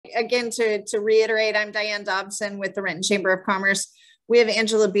again, to reiterate, I'm Diane Dobson with the Renton Chamber of Commerce. We have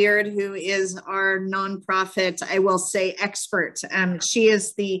Angela Beard, who is our nonprofit, I will say, expert. She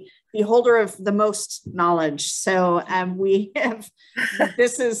is the holder of the most knowledge. So we have,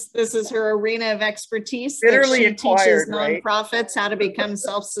 this is her arena of expertise. Literally that she teaches right? nonprofits how to become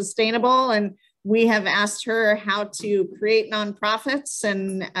self-sustainable. And we have asked her how to create nonprofits.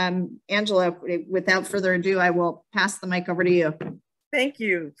 And Angela, without further ado, I will pass the mic over to you. Thank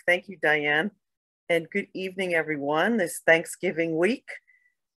you. Thank you, Diane. And good evening, everyone, this Thanksgiving week.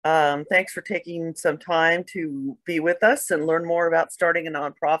 Thanks for taking some time to be with us and learn more about starting a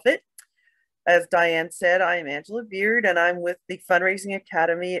nonprofit. As Diane said, I am Angela Beard, and I'm with the Fundraising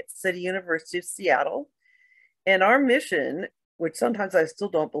Academy at City University of Seattle. And our mission, which sometimes I still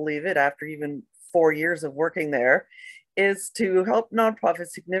don't believe it after even 4 years of working there, is to help nonprofits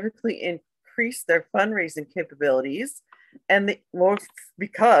significantly increase their fundraising capabilities. And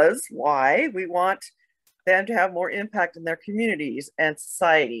why? We want them to have more impact in their communities and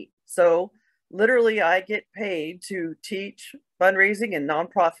society. So literally, I get paid to teach fundraising and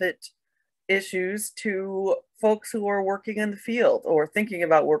nonprofit issues to folks who are working in the field or thinking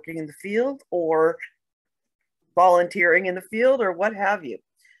about working in the field or volunteering in the field or what have you.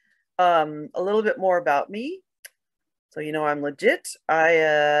 A little bit more about me. So, you know, I'm legit.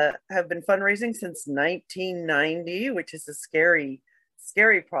 I have been fundraising since 1990, which is a scary,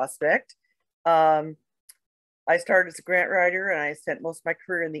 scary prospect. I started as a grant writer and I spent most of my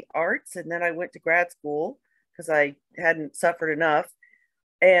career in the arts. And then I went to grad school because I hadn't suffered enough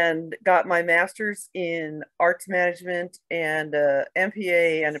and got my master's in arts management and a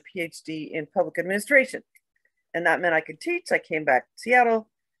MPA and a PhD in public administration. And that meant I could teach. I came back to Seattle,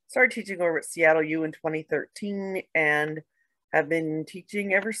 started teaching over at Seattle U in 2013 and have been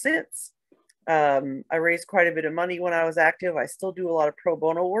teaching ever since. I raised quite a bit of money when I was active. I still do a lot of pro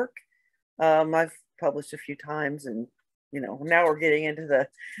bono work. I've published a few times and, you know, now we're getting into the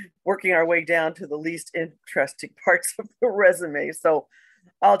working our way down to the least interesting parts of the resume. So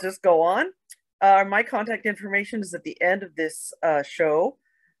I'll just go on. My contact information is at the end of this show.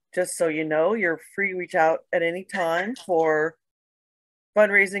 Just so you know, you're free to reach out at any time for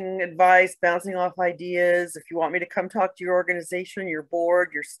fundraising advice, bouncing off ideas. If you want me to come talk to your organization, your board,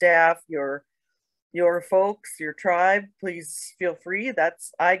 your staff, your folks, your tribe, please feel free.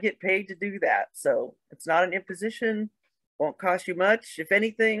 I get paid to do that. So it's not an imposition, won't cost you much. If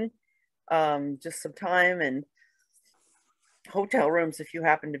anything, just some time and hotel rooms if you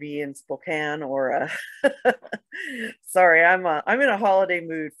happen to be in Spokane or sorry, I'm in a holiday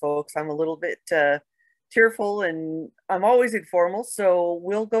mood, folks. I'm a little bit tearful and I'm always informal, so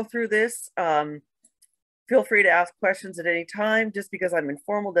we'll go through this. Feel free to ask questions at any time. Just because I'm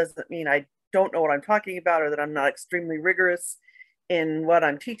informal doesn't mean I don't know what I'm talking about or that I'm not extremely rigorous in what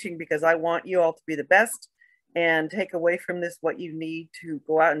I'm teaching, because I want you all to be the best and take away from this what you need to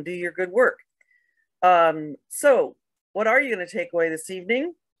go out and do your good work. So what are you going to take away this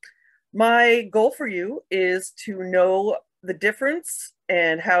evening? My goal for you is to know the difference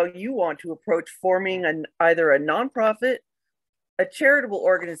and how you want to approach forming either a nonprofit, a charitable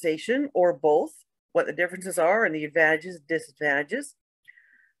organization, or both, what the differences are and the advantages and disadvantages.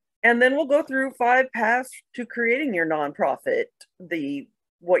 And then we'll go through 5 paths to creating your nonprofit,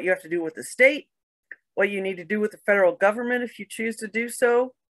 what you have to do with the state, what you need to do with the federal government if you choose to do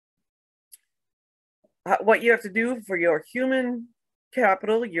so, what you have to do for your human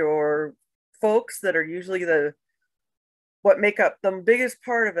capital, your folks that are usually what make up the biggest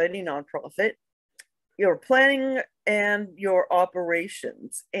part of any nonprofit, your planning and your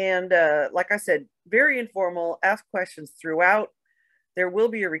operations. And like I said, very informal, ask questions throughout. There will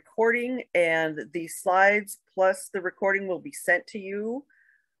be a recording and the slides plus the recording will be sent to you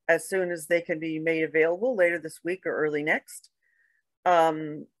as soon as they can be made available later this week or early next.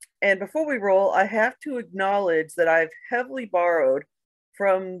 And before we roll, I have to acknowledge that I've heavily borrowed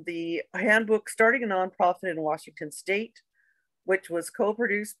from the handbook Starting a Nonprofit in Washington State, which was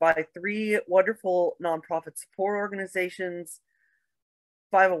co-produced by 3 wonderful nonprofit support organizations,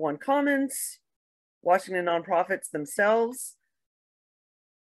 501 Commons, Washington Nonprofits themselves,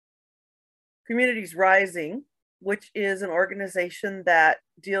 Communities Rising, which is an organization that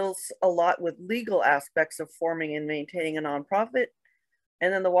deals a lot with legal aspects of forming and maintaining a nonprofit.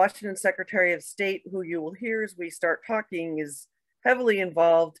 And then the Washington Secretary of State, who you will hear as we start talking, is heavily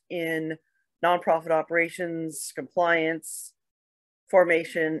involved in nonprofit operations, compliance,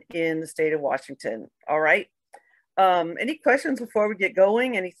 formation in the state of Washington. All right. Any questions before we get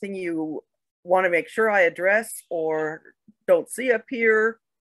going? Anything you want to make sure I address or don't see up here?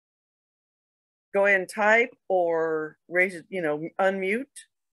 Go ahead and type or raise it, unmute.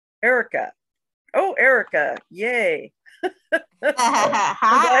 Erica. Oh, Erica, yay. I'm glad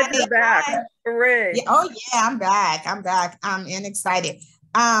Hi. you're back. Hi. Hooray. Yeah, oh yeah, I'm back. I'm back. And excited.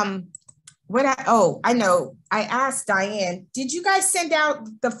 I know. I asked Diane, did you guys send out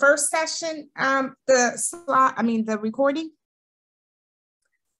the first session, the recording?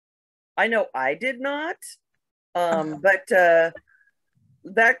 I know I did not. Okay. But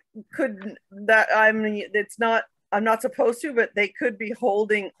it's not, I'm not supposed to, but they could be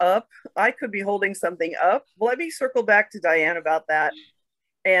holding up. I could be holding something up. Let me circle back to Diane about that.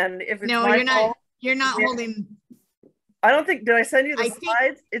 And if it's No, my you're not. fault, You're not yeah, holding. I don't think, did I send you the I slides?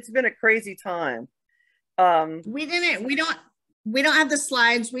 think It's been a crazy time. we didn't. We don't have the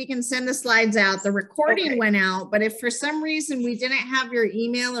slides. We can send the slides out. The recording Okay. went out, but if for some reason we didn't have your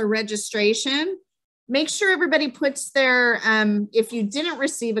email or registration, make sure everybody puts their, if you didn't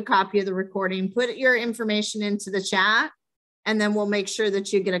receive a copy of the recording, put your information into the chat, and then we'll make sure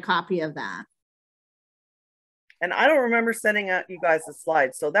that you get a copy of that. And I don't remember sending out you guys the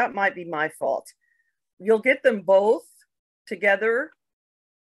slides, so that might be my fault. You'll get them both together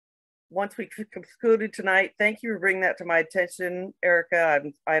once we concluded tonight. Thank you for bringing that to my attention, Erica.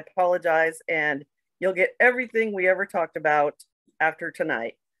 I apologize, and you'll get everything we ever talked about after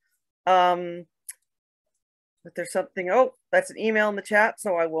tonight. But there's something, oh, that's an email in the chat,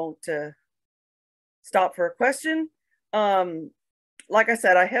 so I won't stop for a question. Like I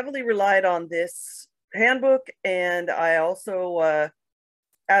said, I heavily relied on this handbook, and I also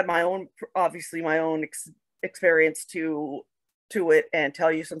add my own, obviously my own experience to it and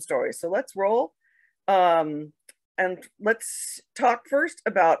tell you some stories. So let's roll. And let's talk first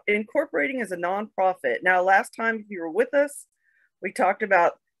about incorporating as a nonprofit. Now, last time, if you were with us, we talked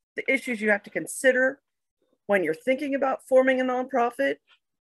about the issues you have to consider when you're thinking about forming a nonprofit.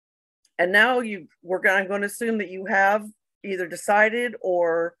 And now I'm going to assume that you have either decided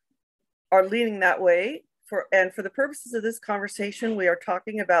or are leaning that way. And for the purposes of this conversation, we are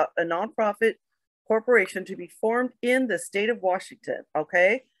talking about a nonprofit corporation to be formed in the state of Washington,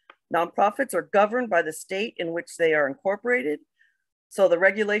 okay? Nonprofits are governed by the state in which they are incorporated. So the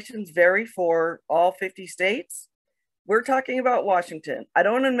regulations vary for all 50 states. We're talking about Washington. I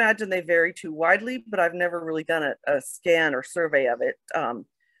don't imagine they vary too widely, but I've never really done a scan or survey of it.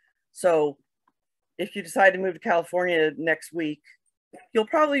 So if you decide to move to California next week, you'll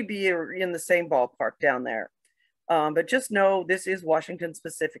probably be in the same ballpark down there. But just know this is Washington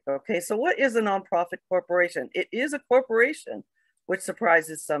specific, okay? So what is a nonprofit corporation? It is a corporation, which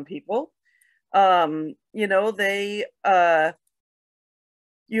surprises some people. You know,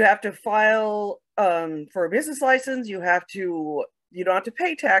 you have to file for a business license. You don't have to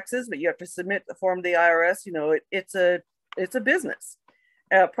pay taxes, but you have to submit the form to the IRS. You know, it's a business.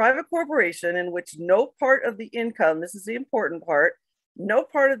 A private corporation in which no part of the income, this is the important part, no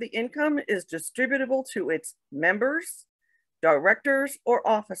part of the income is distributable to its members, directors, or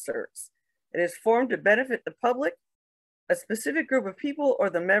officers. It is formed to benefit the public, a specific group of people, or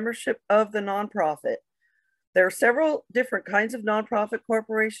the membership of the nonprofit. There are several different kinds of nonprofit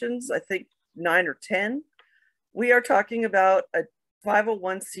corporations, I think 9 or 10. We are talking about a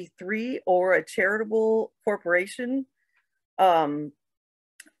 501c3 or a charitable corporation.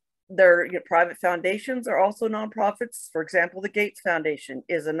 Private foundations are also nonprofits. For example, the Gates Foundation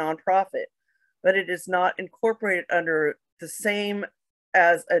is a nonprofit, but it is not incorporated under the same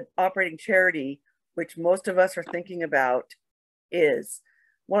as an operating charity, which most of us are thinking about is.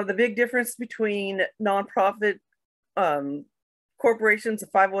 One of the big differences between nonprofit corporations, a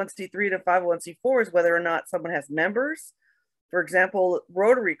 501c3 to 501c4, is whether or not someone has members. For example,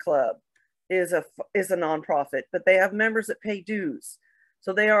 Rotary Club is a nonprofit, but they have members that pay dues.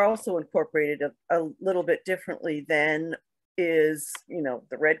 So they are also incorporated a little bit differently than is, you know,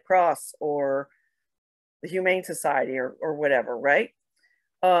 the Red Cross or the Humane Society or whatever, right?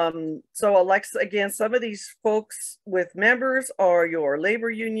 So again, some of these folks with members are your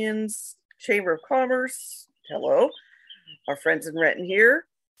labor unions, Chamber of Commerce, hello, our friends in Renton here,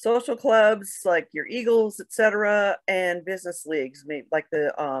 social clubs like your Eagles, etc., and business leagues, like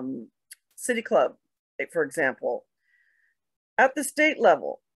the City Club, for example. At the state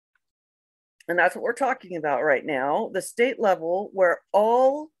level, and that's what we're talking about right now, the state level where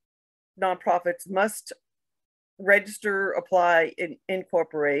all nonprofits must register, apply, and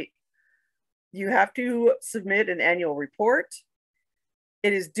incorporate, you have to submit an annual report.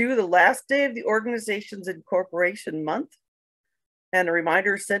 It is due the last day of the organization's incorporation month, and a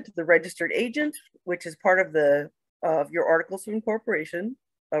reminder is sent to the registered agent, which is part of your articles of incorporation.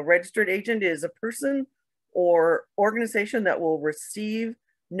 A registered agent is a person or organization that will receive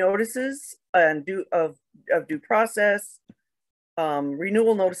notices and due process,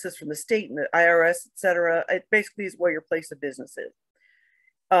 renewal notices from the state and the IRS, etc. It basically is where your place of business is.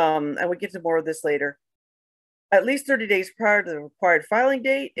 And we get to more of this later. At least 30 days prior to the required filing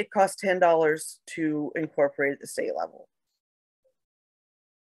date, it costs $10 to incorporate at the state level.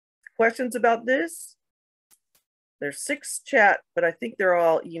 Questions about this? There's 6 chat, but I think they're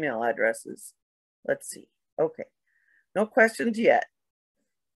all email addresses. Let's see. Okay. No questions yet.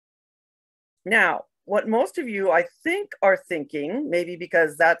 Now, what most of you, I think, are thinking, maybe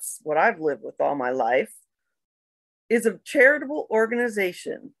because that's what I've lived with all my life, is a charitable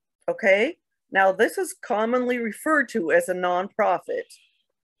organization, okay? Now, this is commonly referred to as a nonprofit,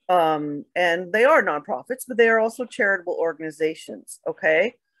 and they are nonprofits, but they are also charitable organizations,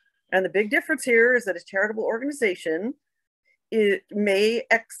 okay? And the big difference here is that a charitable organization, it may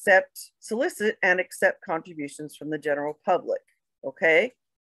solicit and accept contributions from the general public, okay?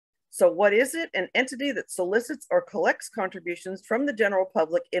 So what is it? An entity that solicits or collects contributions from the general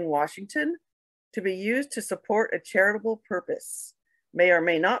public in Washington to be used to support a charitable purpose. May or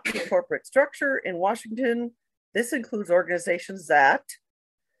may not be a corporate structure in Washington. This includes organizations that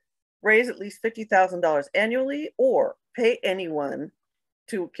raise at least $50,000 annually or pay anyone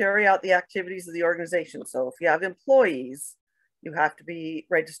to carry out the activities of the organization. So if you have employees, you have to be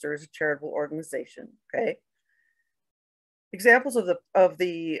registered as a charitable organization, okay? Examples of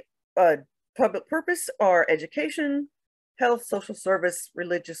the public purpose are education, health, social service,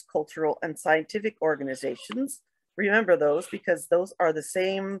 religious, cultural, and scientific organizations. Remember those because those are the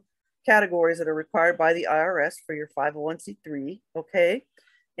same categories that are required by the IRS for your 501c3, okay?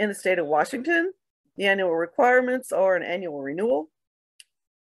 In the state of Washington, the annual requirements are an annual renewal,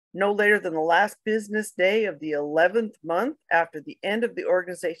 no later than the last business day of the 11th month after the end of the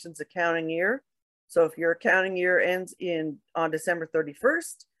organization's accounting year. So if your accounting year ends on December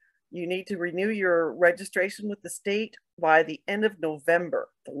 31st, you need to renew your registration with the state by the end of November,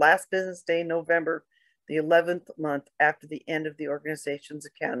 the last business day in November, the 11th month after the end of the organization's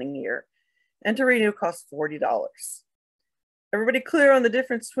accounting year. And to renew costs $40. Everybody clear on the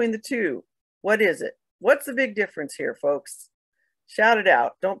difference between the two? What is it? What's the big difference here, folks? Shout it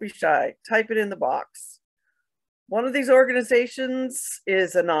out. Don't be shy. Type it in the box. One of these organizations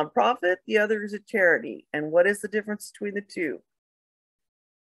is a nonprofit. The other is a charity. And what is the difference between the two?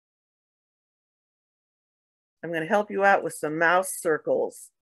 I'm going to help you out with some mouse circles.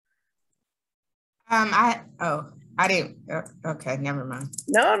 I didn't. Okay, never mind.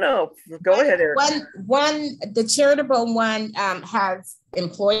 No. Go ahead, Eric. The charitable one has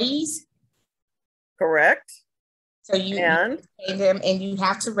employees. Correct. So you pay them, and you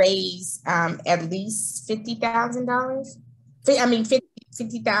have to raise at least $50,000. I mean,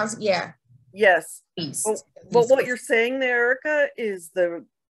 50,000. Yeah. Yes. But what you're saying there, Erica, is the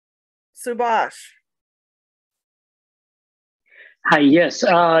Subhash. Hi, yes.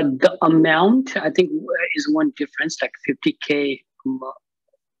 The amount, I think, is one difference, like 50K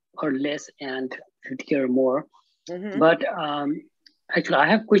or less and 50K or more. Mm-hmm. But actually, I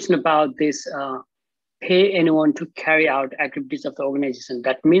have a question about this. Pay anyone to carry out activities of the organization.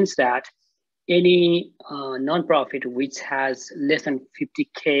 That means that any nonprofit which has less than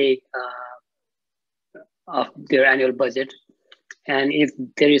 50K of their annual budget, and if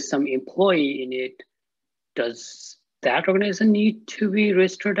there is some employee in it, does that organization need to be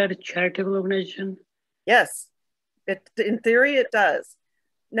registered as a charitable organization? Yes, in theory it does.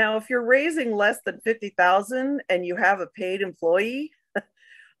 Now, if you're raising less than 50,000 and you have a paid employee,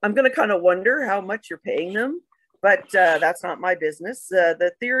 I'm going to kind of wonder how much you're paying them, but that's not my business.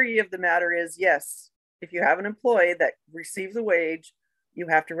 The theory of the matter is, yes, if you have an employee that receives a wage, you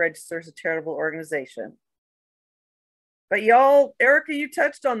have to register as a charitable organization. But y'all, Erica, you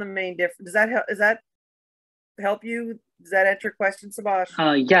touched on the main difference. Does that help you? Does that answer your question, Subhash?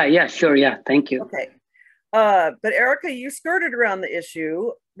 Yeah, sure. Yeah, thank you. Okay. But Erica, you skirted around the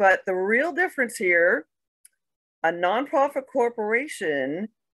issue, but the real difference here, a nonprofit corporation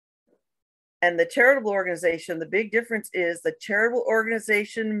and the charitable organization, the big difference is the charitable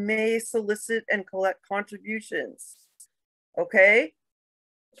organization may solicit and collect contributions. Okay?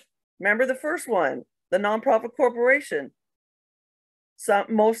 Remember the first one, the nonprofit corporation.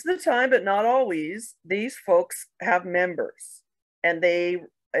 Most of the time, but not always, these folks have members and they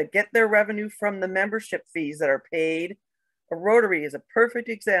get their revenue from the membership fees that are paid. A Rotary is a perfect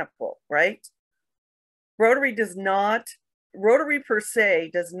example, right? Rotary per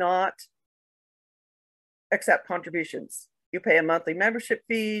se does not accept contributions. You pay a monthly membership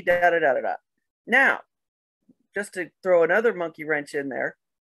fee, Now, just to throw another monkey wrench in there,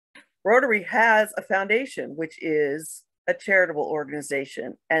 Rotary has a foundation, which is a charitable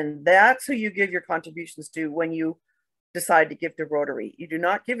organization. And that's who you give your contributions to when you decide to give to Rotary. You do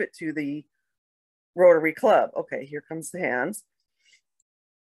not give it to the Rotary Club. Okay, here comes the hands.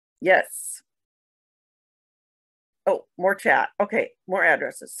 Yes. Oh, more chat. Okay, more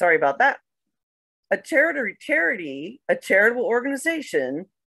addresses. Sorry about that. A charity, a charitable organization,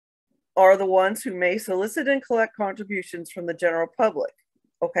 are the ones who may solicit and collect contributions from the general public.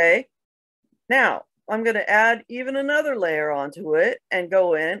 Okay. Now, I'm going to add even another layer onto it and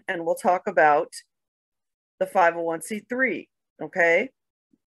go in and we'll talk about the 501c3. Okay.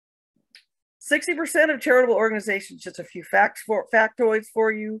 60% of charitable organizations, just a few factoids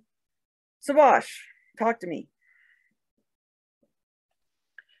for you. Sabash, talk to me.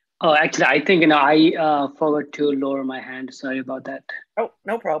 Oh, actually, I think, I forgot to lower my hand. Sorry about that. Oh,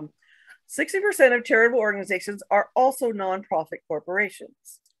 no problem. 60% of charitable organizations are also nonprofit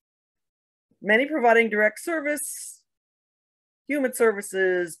corporations. Many providing direct service, human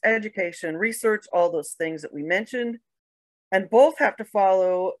services, education, research, all those things that we mentioned, and both have to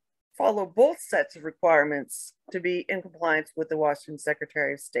follow both sets of requirements to be in compliance with the Washington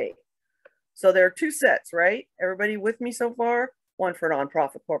Secretary of State. So there are two sets, right? Everybody with me so far? One for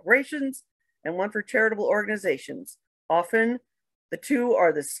nonprofit corporations and one for charitable organizations. Often the two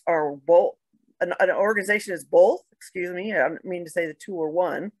are both, an organization is both, excuse me, I don't mean to say the two are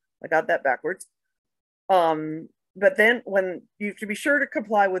one. I got that backwards. But then when you have to be sure to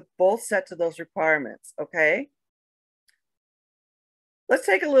comply with both sets of those requirements, okay? Let's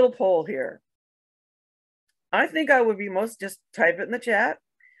take a little poll here. I think I would be just type it in the chat.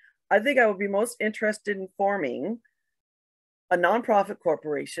 I think I would be most interested in forming a nonprofit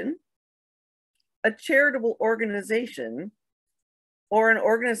corporation, a charitable organization, or an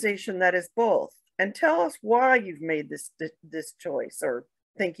organization that is both. And tell us why you've made this choice or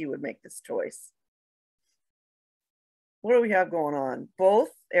think you would make this choice. What do we have going on? Both,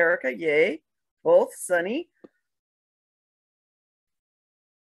 Erica, yay. Both, Sunny.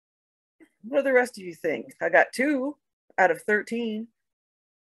 What do the rest of you think? I got 2 out of 13.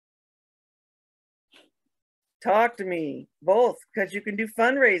 Talk to me. Both, because you can do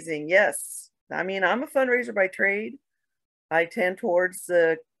fundraising. Yes. I mean, I'm a fundraiser by trade. I tend towards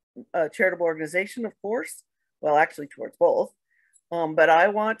the charitable organization, of course. Well, actually towards both. But I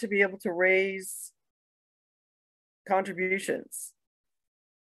want to be able to raise contributions.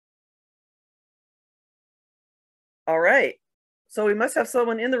 All right. So we must have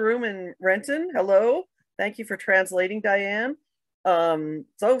someone in the room in Renton. Hello. Thank you for translating, Diane. So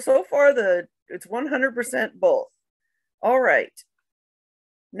far it's 100% both. All right.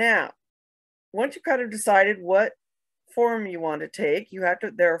 Now, once you kind of decided what form you want to take,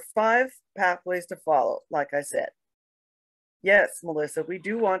 there are 5 pathways to follow, like I said. Yes, Melissa, we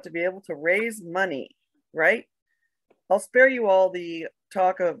do want to be able to raise money, right? I'll spare you all the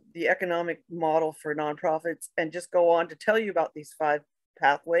talk of the economic model for nonprofits and just go on to tell you about these 5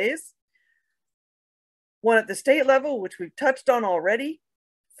 pathways. One at the state level, which we've touched on already,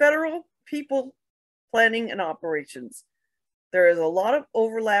 federal, people, planning, and operations. There is a lot of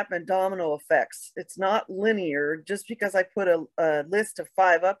overlap and domino effects. It's not linear. Just because I put a list of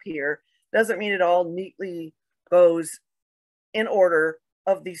 5 up here doesn't mean it all neatly goes in order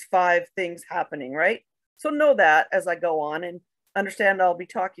of these 5 things happening, right? So know that as I go on and understand I'll be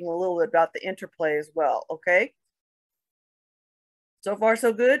talking a little bit about the interplay as well, okay? So far,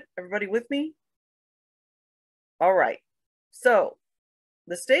 so good? Everybody with me? All right. So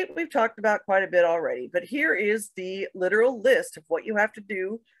the state we've talked about quite a bit already, but here is the literal list of what you have to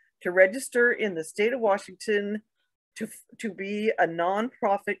do to register in the state of Washington to be a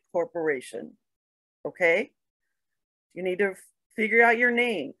nonprofit corporation, okay? You need to figure out your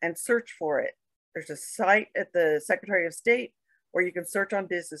name and search for it. There's a site at the Secretary of State where you can search on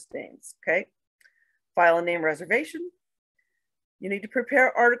business names, okay? File a name reservation. You need to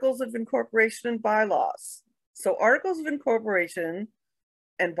prepare articles of incorporation and bylaws. So articles of incorporation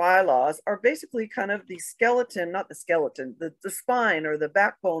and bylaws are basically kind of the skeleton, not the skeleton, the spine or the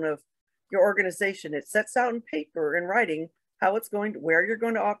backbone of your organization. It sets out in paper, in writing, how it's going to, where you're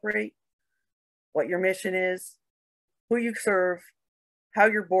going to operate, what your mission is, who you serve, how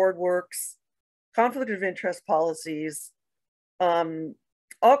your board works, conflict of interest policies,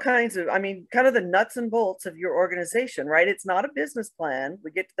 all kinds of, kind of the nuts and bolts of your organization, right? It's not a business plan.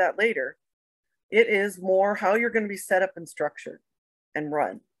 We get to that later. It is more how you're going to be set up and structured and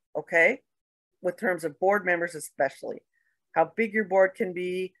run, okay? With terms of board members especially. How big your board can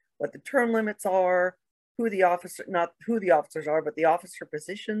be, what the term limits are, who the officer, not who the officers are, but the officer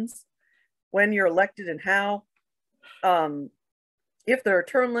positions, when you're elected and how, if there are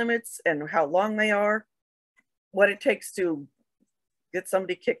term limits and how long they are, what it takes to get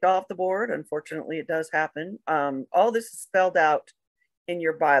somebody kicked off the board. Unfortunately, it does happen. All this is spelled out in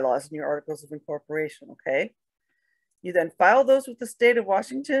your bylaws and your articles of incorporation, okay? You then file those with the state of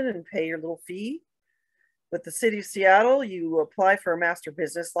Washington and pay your little fee. With the city of Seattle, you apply for a master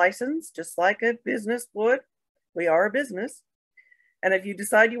business license, just like a business would. We are a business. And if you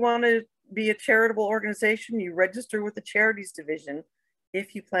decide you want to be a charitable organization, you register with the charities division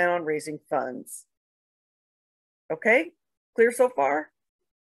if you plan on raising funds. Okay, clear so far?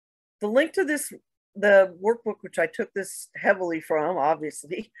 The link to this, the workbook, which I took this heavily from,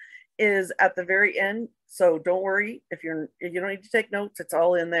 obviously, is at the very end. So don't worry, if you don't need to take notes, it's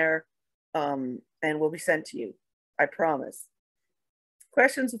all in there, and will be sent to you, I promise.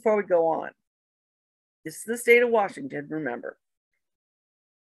 Questions before we go on? This is the state of Washington, remember.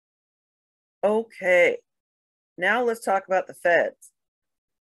 Okay, now let's talk about the feds.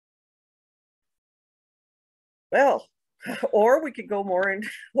 Well, or we could go more into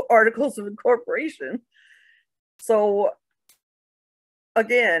articles of incorporation. So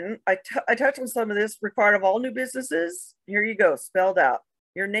again, I touched on some of this. Required of all new businesses. Here you go, spelled out.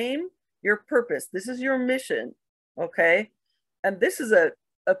 Your name, your purpose. This is your mission, okay? And this is a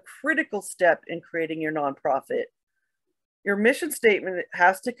critical step in creating your nonprofit. Your mission statement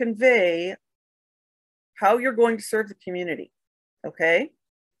has to convey how you're going to serve the community, okay?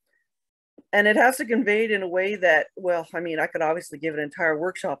 And it has to convey it in a way that, well, I mean, I could obviously give an entire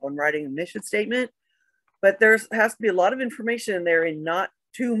workshop on writing a mission statement, but has to be a lot of information in there and not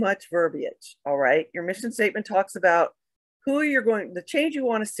too much verbiage, all right? Your mission statement talks about the change you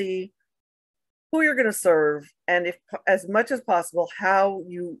want to see, who you're going to serve, and if as much as possible, how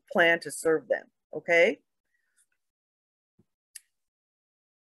you plan to serve them, okay?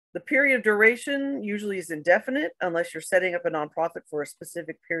 The period of duration usually is indefinite unless you're setting up a nonprofit for a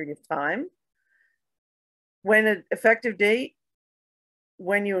specific period of time. When an effective date,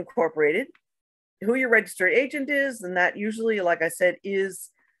 when you incorporated, who your registered agent is, and that usually, like I said,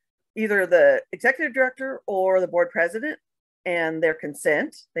 is either the executive director or the board president, and their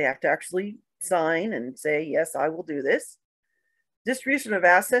consent. They have to actually sign and say, yes, I will do this. Distribution of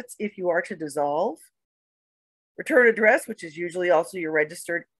assets if you are to dissolve. Return address, which is usually also your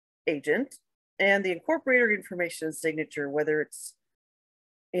registered agent, and the incorporator information and signature, whether it's,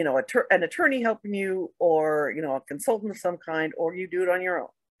 you know, an attorney helping you, or, you know, a consultant of some kind, or you do it on your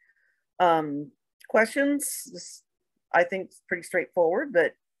own. Questions? This, I think, is pretty straightforward,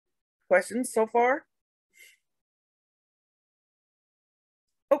 but questions so far?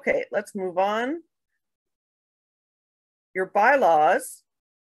 Okay, let's move on. Your bylaws,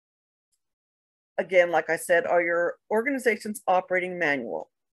 again, like I said, are your organization's operating manual.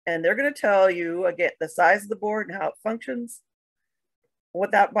 And they're going to tell you, again, the size of the board and how it functions.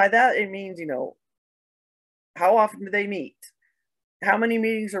 By that, it means, you know, how often do they meet? How many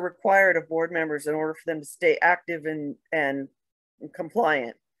meetings are required of board members in order for them to stay active and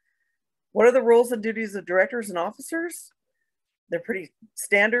compliant? What are the roles and duties of directors and officers? They're pretty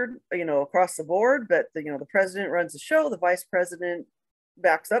standard, you know, across the board, but you know, the president runs the show, the vice president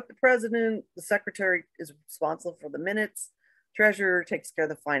backs up the president, the secretary is responsible for the minutes, treasurer takes care of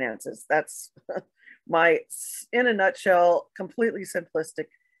the finances. That's my, in a nutshell, completely simplistic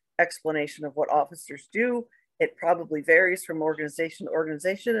explanation of what officers do. It probably varies from organization to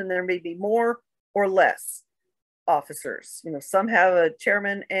organization, and there may be more or less officers. You know, some have a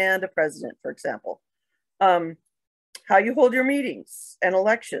chairman and a president, for example. How you hold your meetings and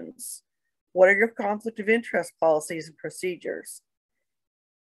elections. What are your conflict of interest policies and procedures?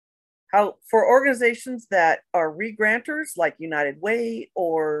 How, for organizations that are regranters like United Way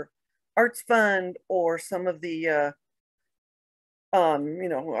or Arts Fund or some of the, you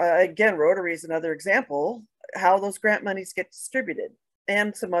know, again, Rotary is another example, how those grant monies get distributed,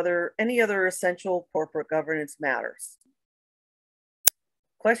 and any other essential corporate governance matters.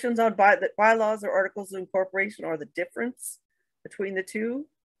 Questions on bylaws or articles of incorporation, or the difference between the two?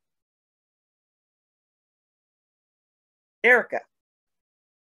 Erica.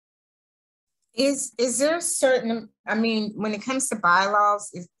 Is there a certain, I mean, when it comes to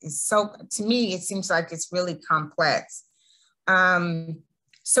bylaws, it's so, to me, it seems like it's really complex.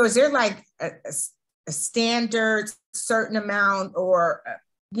 So is there like a standard certain amount, or,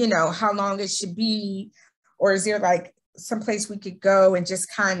 you know, how long it should be? Or is there like someplace we could go and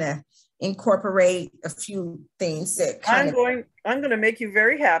just kind of incorporate a few things that kind of... I'm going to make you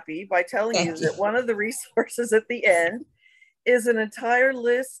very happy by telling you that one of the resources at the end is an entire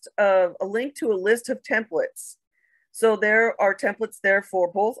list of, a link to a list of templates. So there are templates there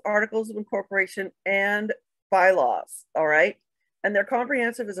for both articles of incorporation and bylaws, all right? And they're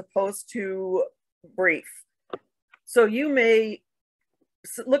comprehensive as opposed to brief. So you may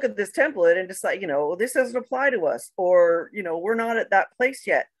look at this template and decide, this doesn't apply to us, or, we're not at that place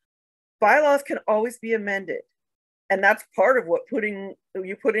yet. Bylaws can always be amended. And that's part of what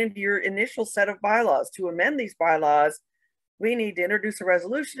you put into your initial set of bylaws. To amend these bylaws, we need to introduce a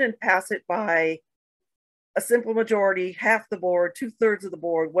resolution and pass it by a simple majority, half the board, 2/3 of the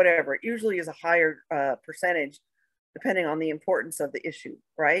board, whatever. It usually is a higher percentage, depending on the importance of the issue,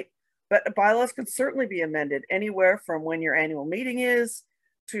 right? But bylaws can certainly be amended anywhere from when your annual meeting is,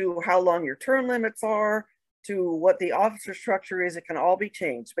 to how long your term limits are, to what the officer structure is. It can all be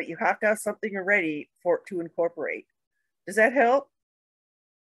changed, but you have to have something ready to incorporate. Does that help?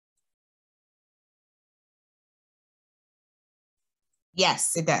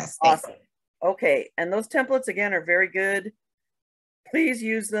 Yes, it does. Awesome. Okay, and those templates, again, are very good. Please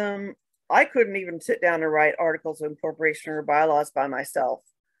use them. I couldn't even sit down and write articles of incorporation or bylaws by myself.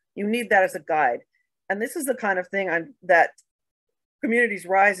 You need that as a guide. And this is the kind of thing that Communities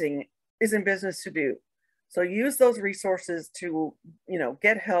Rising is in business to do. So use those resources to,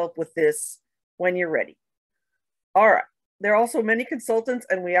 get help with this when you're ready. All right. There are also many consultants,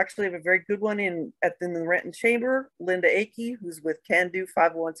 and we actually have a very good one in the Renton Chamber, Linda Akey, who's with Can Do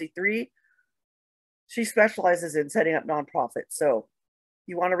 501c3. She specializes in setting up nonprofits. So if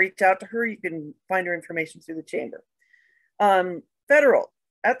you want to reach out to her, you can find her information through the chamber. At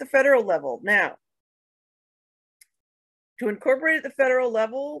the federal level. Now, to incorporate at the federal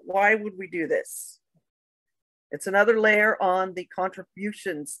level, why would we do this? It's another layer on the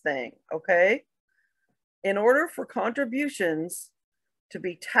contributions thing, okay? In order for contributions to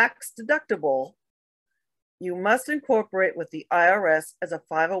be tax deductible, you must incorporate with the IRS as a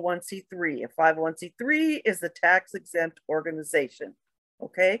 501c3. A 501c3 is the tax-exempt organization,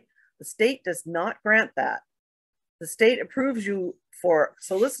 okay? The state does not grant that. The state approves you for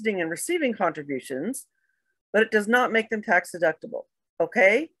soliciting and receiving contributions, but it does not make them tax deductible,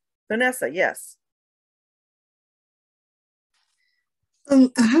 okay? Vanessa, yes. I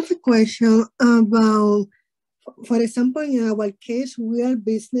have a question about, for example, in our case, we are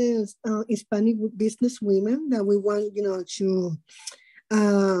Hispanic business women that we want, to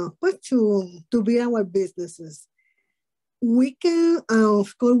build our businesses. We can,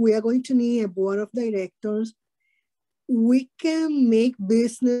 of course, we are going to need a board of directors. We can make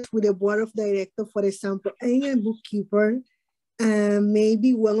business with a board of directors. For example, I'm a bookkeeper.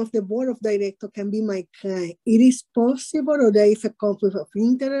 Maybe one of the board of directors can be my client. It is possible, or there is a conflict of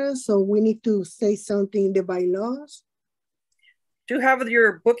interest, so we need to say something in the bylaws. Do you have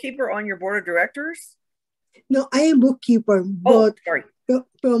your bookkeeper on your board of directors? No, I am bookkeeper, but, sorry. but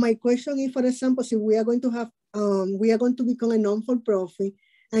my question is, for example, if we are going to have, we are going to become a non-for-profit,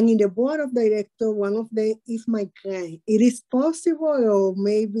 and in the board of directors, one of them is my client. It is possible, or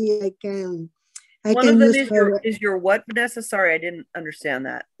maybe I can. One of them is your what, Vanessa? Sorry, I didn't understand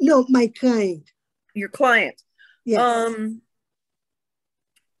that. No, my client. Your client. Yes.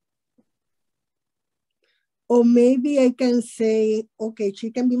 Or maybe I can say, okay, she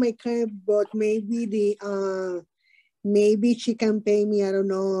can be my client, but maybe maybe she can pay me, I don't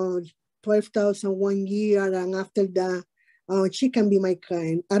know, $12,000 1 year, and after that, she can be my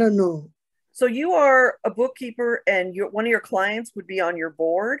client. I don't know. So you are a bookkeeper, and one of your clients would be on your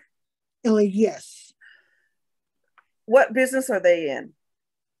board? Yes. What business are they in?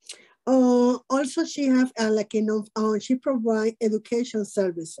 Also, she have she provide education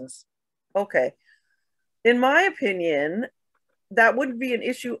services. Okay. In my opinion, that wouldn't be an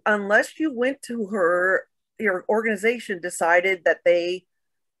issue unless you went to your organization decided that they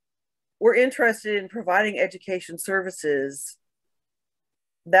were interested in providing education services.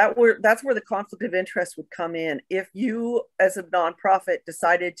 That's where the conflict of interest would come in. If you, as a nonprofit,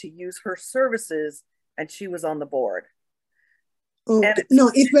 decided to use her services and she was on the board. Okay.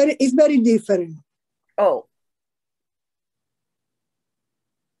 No, it's very different. Oh.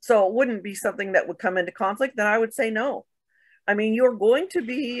 So it wouldn't be something that would come into conflict, then I would say no. I mean, you're going to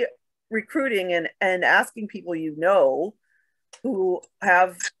be recruiting and asking people who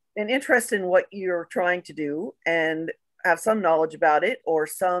have an interest in what you're trying to do and have some knowledge about it or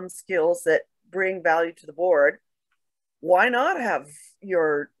some skills that bring value to the board. Why not have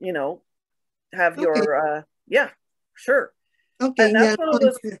your, yeah, sure. Okay. And that's one of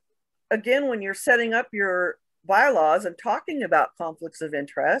those, again, when you're setting up your bylaws and talking about conflicts of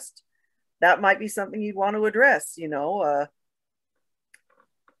interest, that might be something you'd want to address,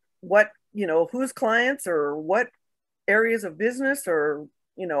 whose clients or what areas of business, or,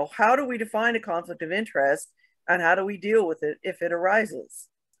 how do we define a conflict of interest? And how do we deal with it if it arises?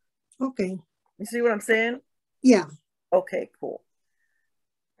 Okay. You see what I'm saying? Yeah. Okay, cool.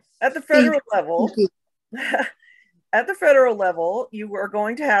 At the federal level, At the federal level, you are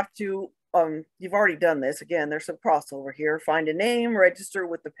going to have to, you've already done this. Again, there's some crossover here. Find a name, register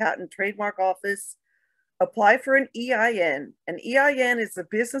with the Patent Trademark Office, apply for an EIN. An EIN is the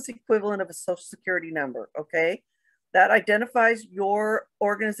business equivalent of a social security number, okay? That identifies your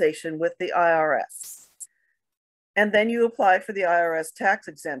organization with the IRS. And then you apply for the IRS tax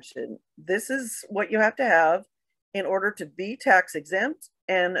exemption. This is what you have to have in order to be tax exempt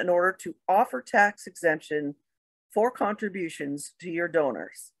and in order to offer tax exemption for contributions to your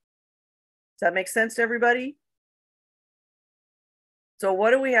donors. Does that make sense to everybody? So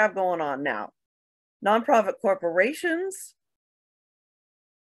what do we have going on now? Nonprofit corporations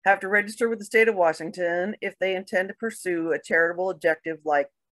have to register with the state of Washington if they intend to pursue a charitable objective like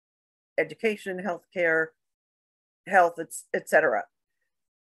education, healthcare, health, etc.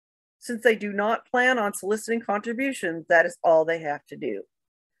 Since they do not plan on soliciting contributions, that is all they have to do.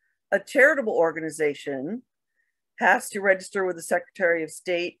 A charitable organization has to register with the Secretary of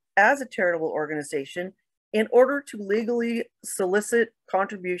State as a charitable organization in order to legally solicit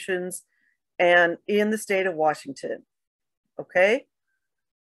contributions and in the state of Washington, okay?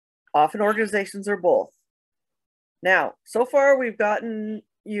 Often organizations are both. Now, so far we've gotten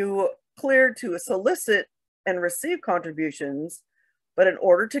you cleared to solicit and receive contributions, but in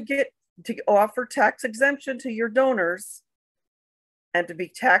order to offer tax exemption to your donors and to be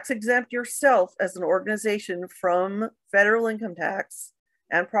tax exempt yourself as an organization from federal income tax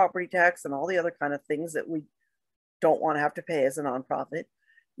and property tax and all the other kind of things that we don't want to have to pay as a nonprofit,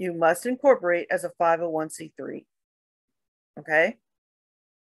 you must incorporate as a 501c3, okay?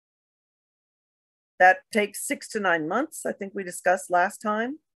 That takes 6 to 9 months, I think we discussed last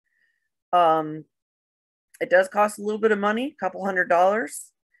time. It does cost a little bit of money, a couple $100.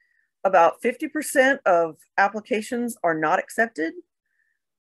 About 50% of applications are not accepted.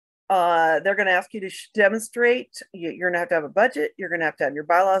 They're going to ask you to demonstrate. You're going to have a budget. You're going to have your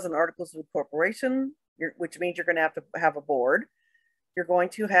bylaws and articles of incorporation, which means you're going to have a board. You're going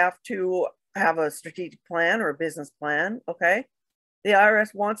to have a strategic plan or a business plan, okay? The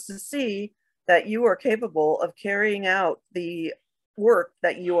IRS wants to see that you are capable of carrying out the work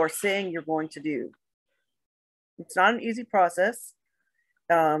that you are saying you're going to do. It's not an easy process.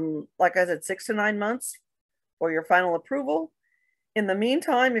 Like I said, 6 to 9 months for your final approval. In the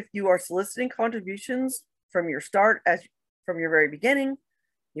meantime, if you are soliciting contributions from your start, from your very beginning,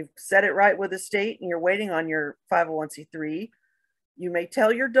 you've set it right with the state and you're waiting on your 501c3, you may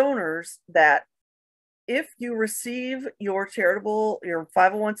tell your donors that if you receive your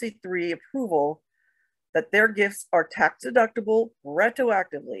 501c3 approval, that their gifts are tax deductible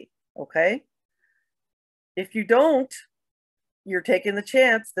retroactively, okay? If you don't, you're taking the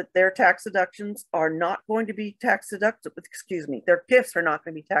chance that their tax deductions are not going to be tax deductible, their gifts are not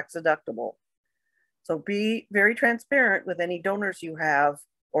going to be tax deductible. So be very transparent with any donors you have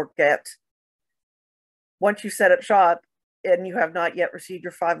or get. Once you set up shop and you have not yet received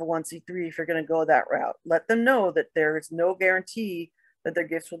your 501c3, if you're going to go that route, let them know that there is no guarantee that their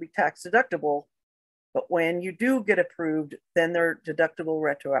gifts will be tax deductible. But when you do get approved, then they're deductible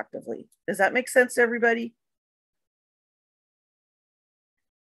retroactively. Does that make sense to everybody?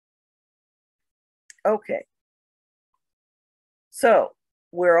 Okay. So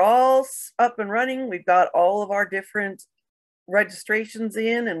we're all up and running. We've got all of our different registrations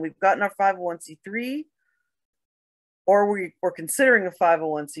in, and we've gotten our 501c3, or we're considering a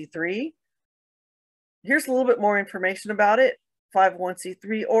 501c3. Here's a little bit more information about it,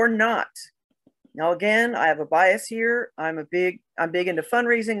 501c3 or not. Now, again, I have a bias here. I'm big into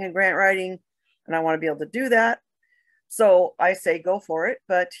fundraising and grant writing, and I want to be able to do that. So I say go for it.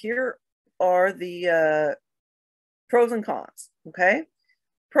 But here are the pros and cons, okay?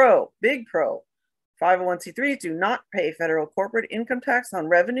 Big pro, 501c3s do not pay federal corporate income tax on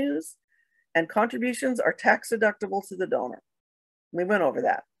revenues, and contributions are tax deductible to the donor. We went over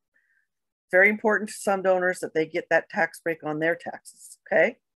that. Very important to some donors that they get that tax break on their taxes,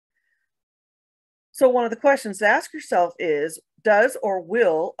 okay? So one of the questions to ask yourself is, does or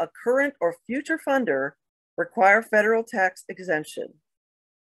will a current or future funder require federal tax exemption?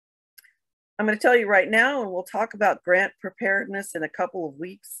 I'm going to tell you right now, and we'll talk about grant preparedness in a couple of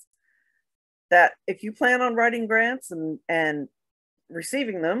weeks, that if you plan on writing grants and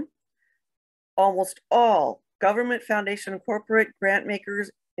receiving them, almost all government, foundation, and corporate grant makers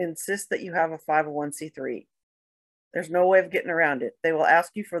insist that you have a 501c3. There's no way of getting around it. They will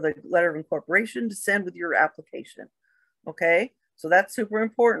ask you for the letter of incorporation to send with your application. Okay, so that's super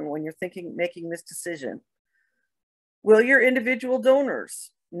important when you're making this decision. Will your individual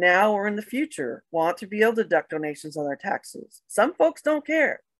donors, now or in the future, want to be able to deduct donations on their taxes? Some folks don't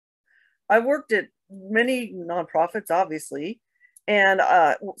care. I worked at many nonprofits, obviously. And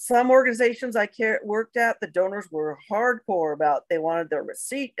some organizations I worked at, the donors were hardcore about, they wanted their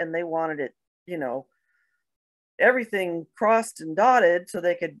receipt and they wanted it, you know, everything crossed and dotted so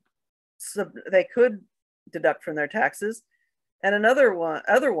they could deduct from their taxes. And other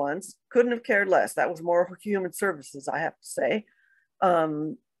ones couldn't have cared less. That was more human services, I have to say.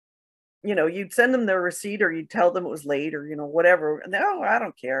 You know, you'd send them their receipt or you'd tell them it was late or, you know, whatever. And oh, I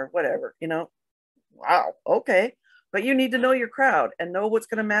don't care, whatever, you know. Wow, okay. But you need to know your crowd and know what's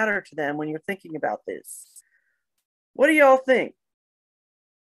going to matter to them when you're thinking about this. What do y'all think?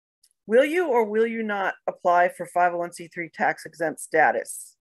 Will you or will you not apply for 501c3 tax exempt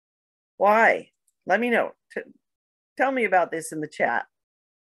status? Why? Let me know. Tell me about this in the chat.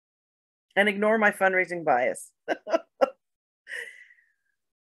 And ignore my fundraising bias.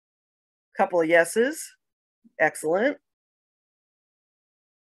 Couple of yeses. Excellent.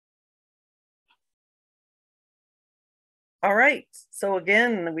 All right. So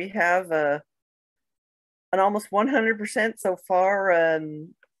again, we have an almost 100% so far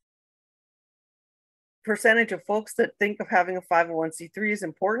percentage of folks that think of having a 501c3 is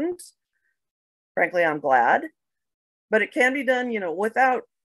important. Frankly, I'm glad. But it can be done, you know, without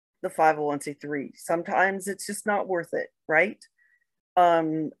the 501c3. Sometimes it's just not worth it, right?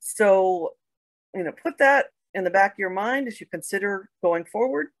 So, you know, put that in the back of your mind as you consider going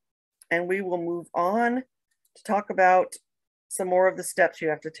forward. And we will move on to talk about some more of the steps you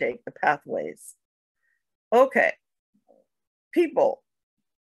have to take, the pathways. Okay, people.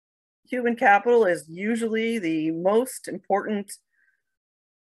 Human capital is usually the most important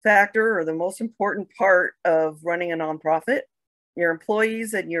factor or the most important part of running a nonprofit. Your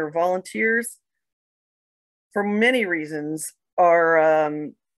employees and your volunteers, for many reasons, are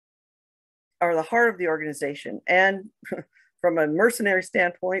the heart of the organization. And from a mercenary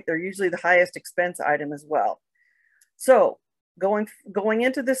standpoint, they're usually the highest expense item as well. So going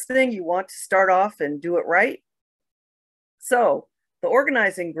into this thing, you want to start off and do it right. So the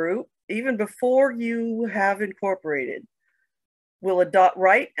organizing group, even before you have incorporated, will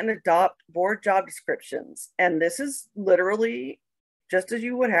write and adopt board job descriptions. And this is literally just as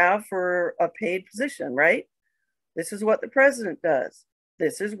you would have for a paid position, right? This is what the president does.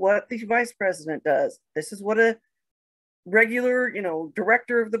 This is what the vice president does. This is what a regular, you know,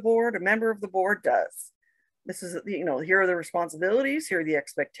 director of the board, a member of the board does. This is, you know, here are the responsibilities, here are the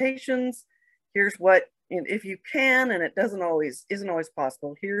expectations, here's what, if you can, and it isn't always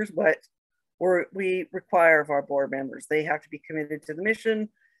possible, here's what we require of our board members. They have to be committed to the mission.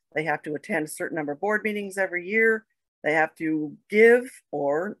 They have to attend a certain number of board meetings every year. They have to give,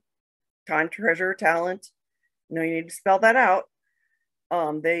 or time, treasure, talent. You know, you need to spell that out.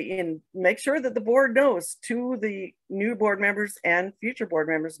 Make sure that the board knows, to the new board members and future board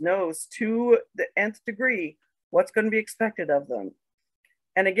members, knows to the nth degree what's going to be expected of them.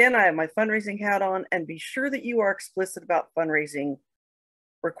 And again, I have my fundraising hat on, and be sure that you are explicit about fundraising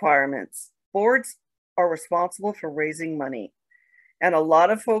requirements. Boards are responsible for raising money. And a lot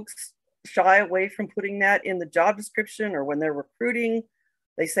of folks shy away from putting that in the job description, or when they're recruiting,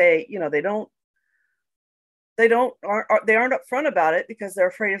 they say, you know, they aren't upfront about it because they're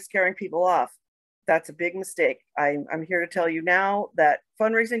afraid of scaring people off. That's a big mistake. I'm here to tell you now that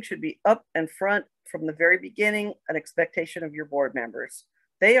fundraising should be up and front from the very beginning, an expectation of your board members.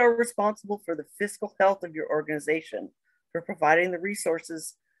 They are responsible for the fiscal health of your organization, for providing the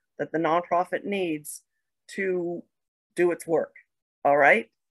resources that the nonprofit needs to do its work. All right?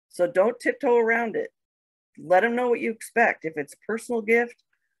 So don't tiptoe around it. Let them know what you expect. If it's a personal gift,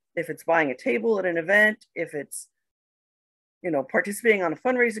 if it's buying a table at an event, if it's, you know, participating on a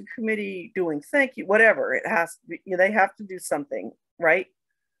fundraising committee, doing thank you, whatever, it has to be, you know, they have to do something, right?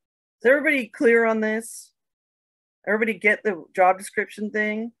 Is everybody clear on this? Everybody get the job description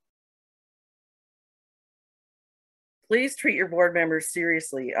thing? Please treat your board members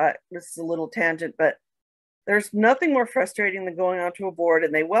seriously. This is a little tangent, but there's nothing more frustrating than going onto a board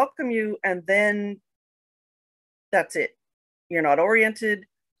and they welcome you and then that's it. You're not oriented.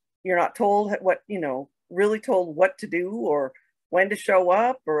 You're not told what, you know, really told what to do or when to show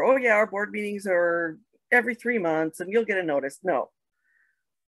up, or, oh yeah, our board meetings are every 3 months and you'll get a notice. No.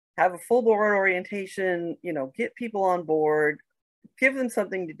 Have a full board orientation, you know, get people on board, give them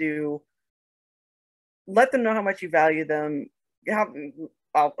something to do, let them know how much you value them.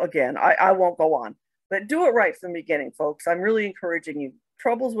 Again, I won't go on, but do it right from the beginning, folks. I'm really encouraging you.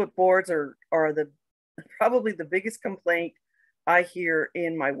 Troubles with boards are probably the biggest complaint I hear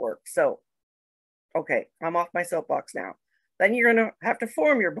in my work. So, okay, I'm off my soapbox now. Then you're going to have to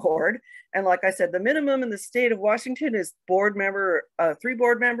form your board. And like I said, the minimum in the state of Washington is 3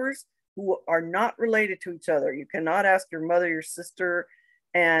 board members. who are not related to each other. You cannot ask your mother, your sister,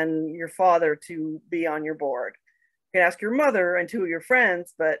 and your father to be on your board. You can ask your mother and two of your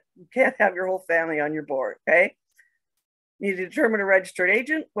friends, but you can't have your whole family on your board, okay? You need to determine a registered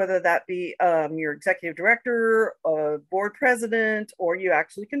agent, whether that be your executive director, a board president, or you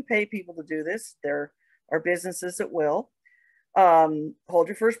actually can pay people to do this. There are businesses that will. Hold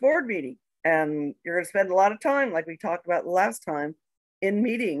your first board meeting. And you're going to spend a lot of time, like we talked about the last time, in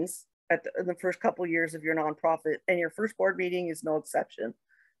meetings in the first couple of years of your nonprofit, and your first board meeting is no exception,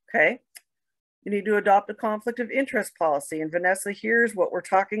 okay? You need to adopt a conflict of interest policy. And Vanessa, here's what we're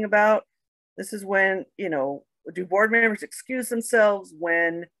talking about. This is when, you know, do board members excuse themselves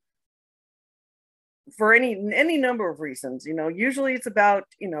when, for any number of reasons, you know, usually it's about,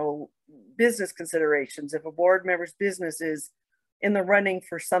 you know, business considerations. If a board member's business is in the running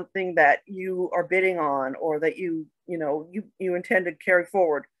for something that you are bidding on, or that you intend to carry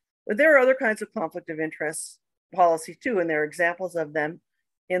forward. But there are other kinds of conflict of interest policies too, and there are examples of them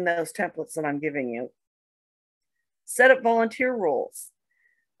in those templates that I'm giving you. Set up volunteer roles.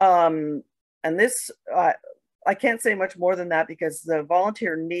 And this, I can't say much more than that, because the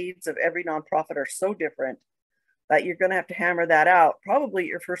volunteer needs of every nonprofit are so different that you're going to have to hammer that out, probably at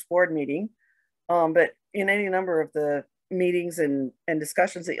your first board meeting, but in any number of the meetings and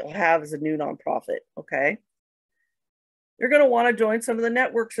discussions that you'll have as a new nonprofit, okay? You're going to want to join some of the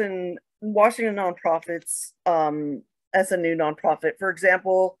networks in Washington nonprofits as a new nonprofit. For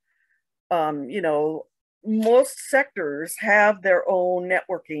example, you know, most sectors have their own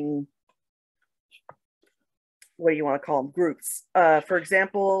networking, what do you want to call them, groups. For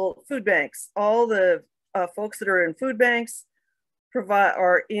example, food banks. All the folks that are in food banks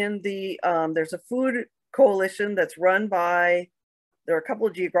are in the, there's a food coalition that's run by, there are a couple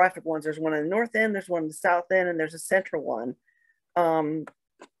of geographic ones. There's one in the north end, there's one in the south end, and there's a central one,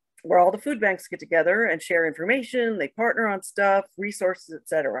 where all the food banks get together and share information. They partner on stuff, resources,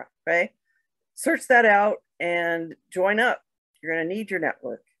 etc. Okay, search that out and join up. You're going to need your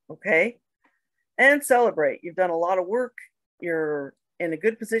network, okay? And celebrate. You've done a lot of work. You're in a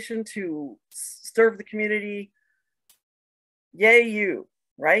good position to serve the community. Yay you,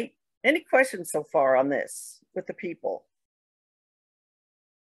 right? Any questions so far on this with the people?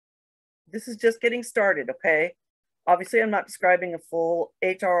 This is just getting started, okay? Obviously, I'm not describing a full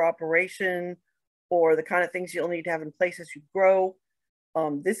HR operation or the kind of things you'll need to have in place as you grow.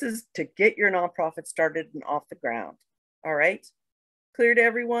 This is to get your nonprofit started and off the ground, all right? Clear to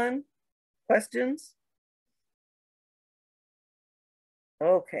everyone? Questions?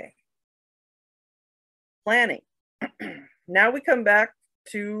 Okay. Planning. Now we come back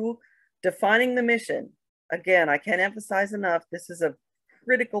to defining the mission. Again, I can't emphasize enough, this is a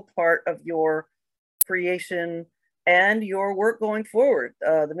critical part of your creation and your work going forward.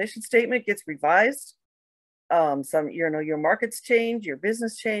 The mission statement gets revised. Your markets change, your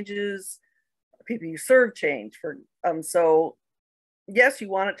business changes, people you serve change. So yes, you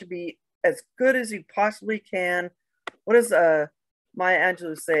want it to be as good as you possibly can. What does Maya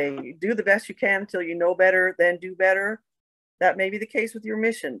Angelou say? Do the best you can until you know better, then do better. That may be the case with your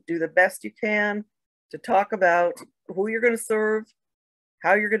mission. Do the best you can to talk about who you're going to serve,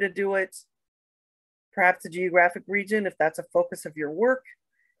 how you're going to do it, perhaps the geographic region, if that's a focus of your work,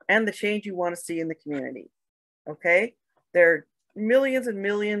 and the change you want to see in the community, okay? There are millions and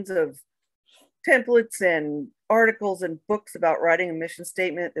millions of templates and articles and books about writing a mission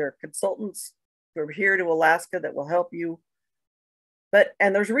statement. There are consultants who are here to Alaska that will help you.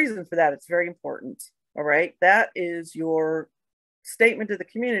 And there's a reason for that. It's very important, all right? That is your statement to the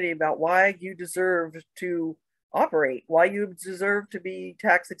community about why you deserve to operate, why you deserve to be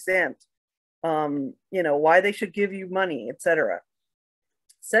tax exempt, why they should give you money, etc.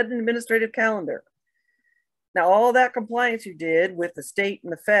 Set an administrative calendar. Now, all that compliance you did with the state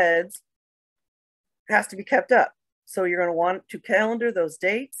and the feds has to be kept up. So you're going to want to calendar those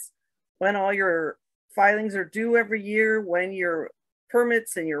dates, when all your filings are due every year, when your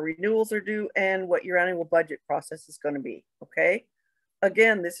permits and your renewals are due, and what your annual budget process is going to be, okay?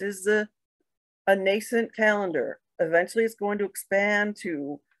 Again, this is a nascent calendar. Eventually it's going to expand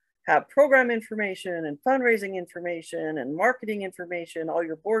to have program information and fundraising information and marketing information. All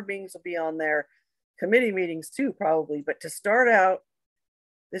your board meetings will be on there, committee meetings too, probably. But to start out,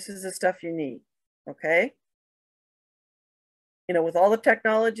 this is the stuff you need, okay? With all the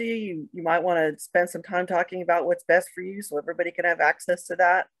technology, you might want to spend some time talking about what's best for you so everybody can have access to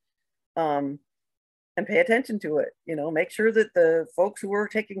that, and pay attention to it. Make sure that the folks who are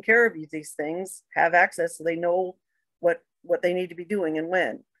taking care of these things have access so they know what they need to be doing and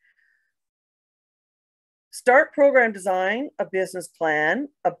when. Start program design, a business plan,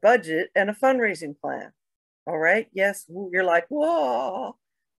 a budget, and a fundraising plan. All right. Yes, you're like, whoa,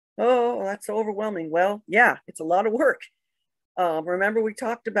 oh, that's so overwhelming. Well, yeah, it's a lot of work. Remember, we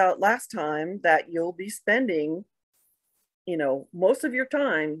talked about last time that you'll be spending, you know, most of your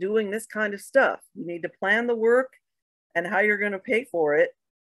time doing this kind of stuff. You need to plan the work and how you're going to pay for it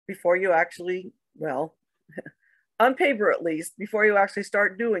before you actually, well, on paper at least, before you actually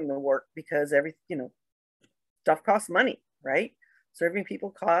start doing the work, because every, you know, stuff costs money, right? Serving people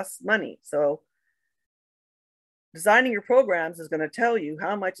costs money. So designing your programs is going to tell you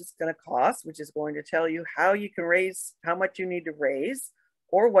how much it's going to cost, which is going to tell you how you can raise, how much you need to raise,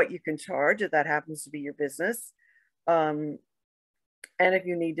 or what you can charge if that happens to be your business. And if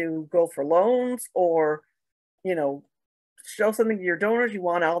you need to go for loans or, you know, show something to your donors, you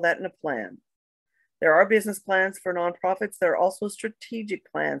want all that in a plan. There are business plans for nonprofits. There are also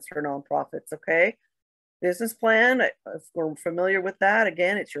strategic plans for nonprofits, okay? Business plan, if we're familiar with that,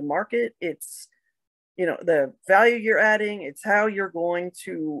 again, it's your market, it's, you know, the value you're adding, it's how you're going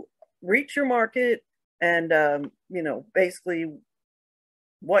to reach your market, and you know, basically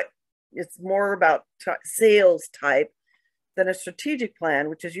what it's more about sales type than a strategic plan,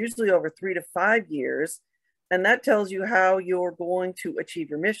 which is usually over 3 to 5 years, and that tells you how you're going to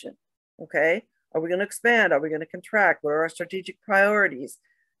achieve your mission. Okay, are we going to expand? Are we going to contract? What are our strategic priorities?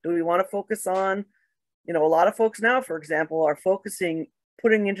 Do we want to focus on, you know, a lot of folks now, for example, are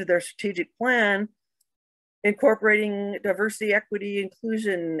putting into their strategic plan, incorporating diversity, equity,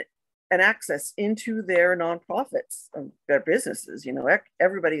 inclusion, and access into their nonprofits, their businesses. You know,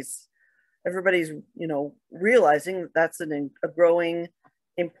 everybody's, you know, realizing that that's a growing,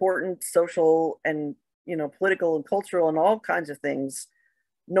 important social and, you know, political and cultural and all kinds of things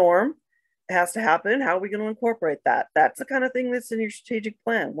norm. It has to happen. How are we going to incorporate that? That's the kind of thing that's in your strategic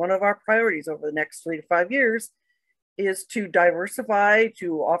plan. One of our priorities over the next 3 to 5 years is to diversify,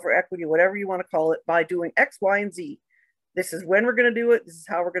 to offer equity, whatever you want to call it, by doing X, Y, and Z. This is when we're going to do it. This is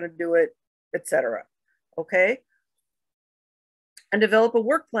how we're going to do it, etc. Okay. And develop a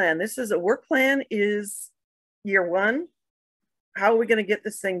work plan. This is a work plan is year 1. How are we going to get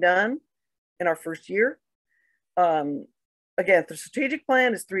this thing done in our first year? Again, the strategic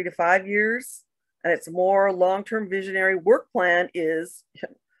plan is 3 to 5 years, and it's more long-term visionary. Work plan is,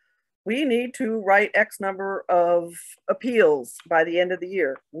 we need to write X number of appeals by the end of the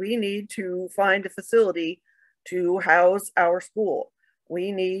year. We need to find a facility to house our school.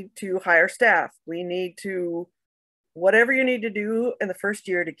 We need to hire staff. We need to, whatever you need to do in the first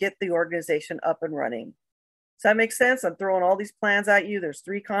year to get the organization up and running. Does that make sense? I'm throwing all these plans at you. There's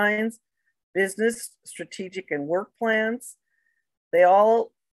 3 kinds: business, strategic, and work plans. They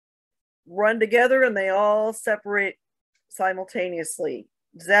all run together and they all separate simultaneously.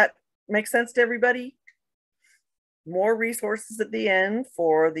 Does that make sense to everybody? More resources at the end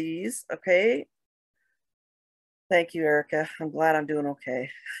for these, okay? Thank you, Erica. I'm glad I'm doing okay.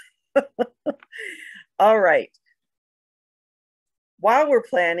 All right. While we're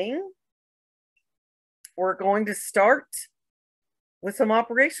planning, we're going to start with some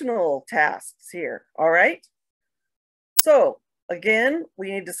operational tasks here, all right? So again,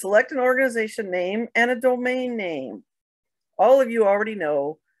 we need to select an organization name and a domain name. All of you already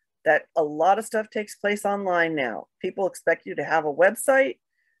know that a lot of stuff takes place online now. People expect you to have a website.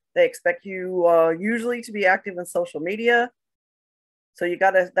 They expect you usually to be active in social media. So you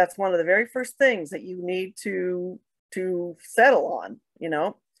gotta, that's one of the very first things that you need to settle on, you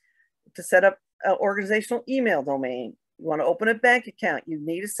know, to set up an organizational email domain. You want to open a bank account, you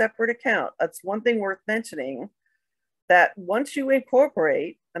need a separate account. That's one thing worth mentioning, that once you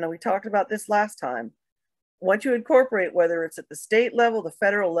incorporate, and we talked about this last time, once you incorporate, whether it's at the state level, the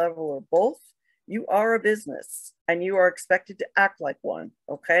federal level, or both, you are a business and you are expected to act like one,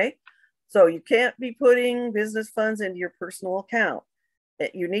 okay? So you can't be putting business funds into your personal account.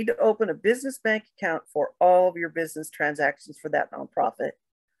 You need to open a business bank account for all of your business transactions for that nonprofit.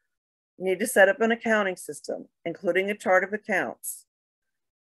 You need to set up an accounting system, including a chart of accounts.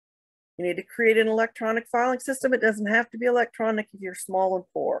 You need to create an electronic filing system. It doesn't have to be electronic if you're small and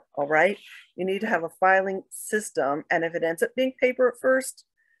poor, all right? You need to have a filing system, and if it ends up being paper at first,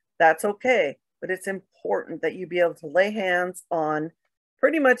 that's okay. But it's important that you be able to lay hands on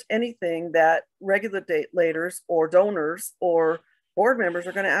pretty much anything that regulators or donors or board members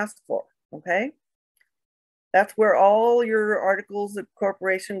are going to ask for, okay? That's where all your articles of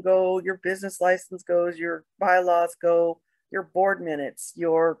incorporation go, your business license goes, your bylaws go, your board minutes,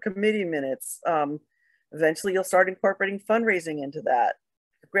 your committee minutes. Eventually you'll start incorporating fundraising into that,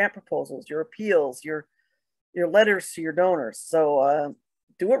 your grant proposals, your appeals, your letters to your donors. So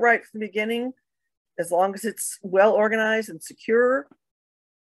do it right from the beginning. As long as it's well organized and secure,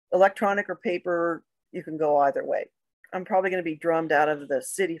 electronic or paper, you can go either way. I'm probably going to be drummed out of the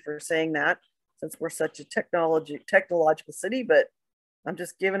city for saying that, since we're such a technological city, but I'm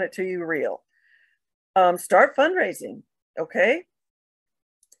just giving it to you real. Start fundraising, okay?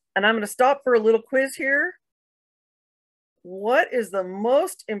 And I'm going to stop for a little quiz here. What is the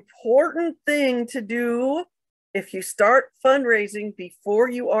most important thing to do if you start fundraising before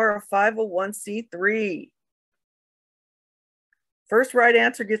you are a 501c3? First right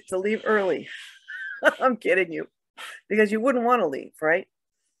answer gets to leave early. I'm kidding you, because you wouldn't want to leave, right?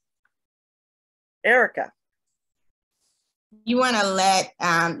 Erica. You want to let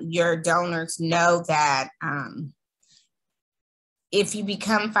your donors know that if you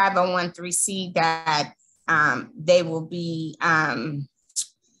become 501c3, that they will be,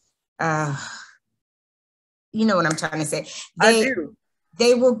 you know what I'm trying to say. I do.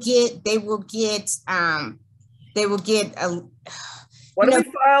 They will get a. What do we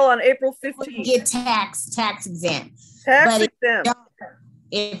file on April 15th? Get tax exempt. Tax exempt.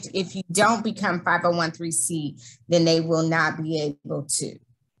 If you don't become 501c, then they will not be able to.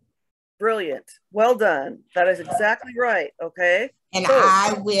 Brilliant. Well done. That is exactly right. Okay. And so,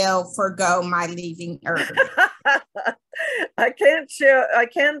 I will forgo my leaving early. I can't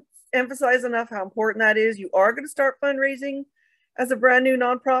emphasize enough how important that is. You are going to start fundraising as a brand new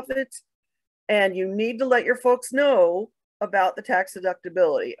nonprofit, and you need to let your folks know about the tax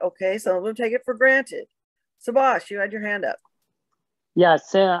deductibility. Okay. Some of them take it for granted. Sabash, you had your hand up.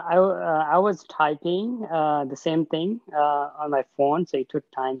 Yes, I was typing the same thing on my phone, so it took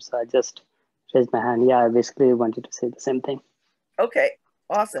time, so I just raised my hand. Yeah, I basically wanted to say the same thing. Okay,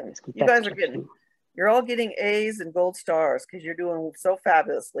 awesome. You guys are you're all getting A's and gold stars because you're doing so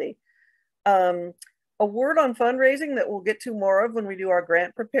fabulously. A word on fundraising that we'll get to more of when we do our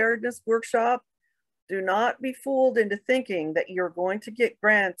grant preparedness workshop. Do not be fooled into thinking that you're going to get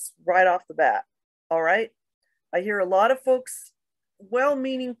grants right off the bat. All right. I hear a lot of folks,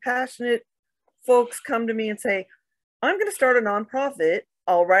 well-meaning, passionate folks, come to me and say, I'm going to start a nonprofit.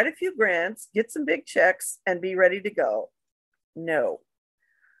 I'll write a few grants, get some big checks, and be ready to go. No.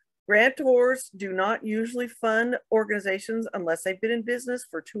 Grantors do not usually fund organizations unless they've been in business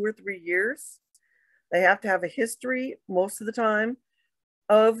for 2 or 3 years. They have to have a history most of the time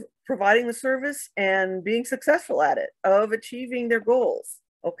of providing the service and being successful at it, of achieving their goals.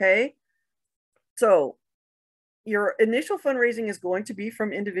 Okay. So your initial fundraising is going to be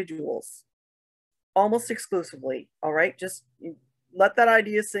from individuals almost exclusively. All right. Just let that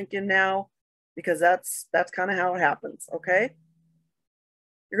idea sink in now, because that's kind of how it happens. Okay.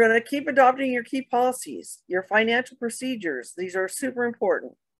 You're going to keep adopting your key policies, your financial procedures. These are super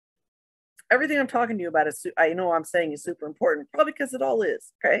important. Everything I'm talking to you about is, I know I'm saying is super important, probably because it all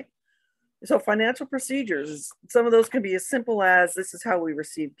is. Okay. So financial procedures, some of those can be as simple as, this is how we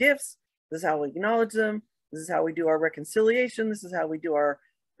receive gifts. This is how we acknowledge them. This is how we do our reconciliation. This is how we do our,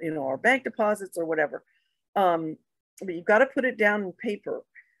 our bank deposits or whatever. But you've got to put it down in paper.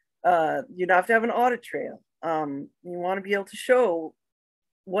 You have to have an audit trail. You want to be able to show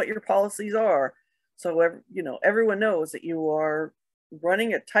what your policies are, so everyone knows that you are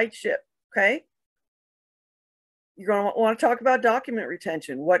running a tight ship. Okay. You're going to want to talk about document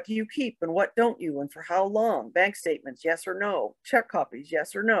retention. What do you keep and what don't you, and for how long? Bank statements, yes or no? Check copies,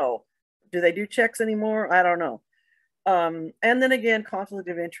 yes or no? Do they do checks anymore? I don't know. And then again, conflict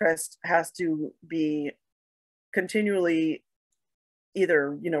of interest has to be continually either,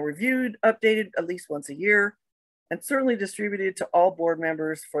 reviewed, updated at least once a year, and certainly distributed to all board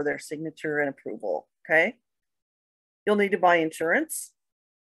members for their signature and approval. Okay. You'll need to buy insurance.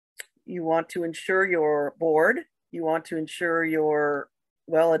 You want to insure your board. You want to insure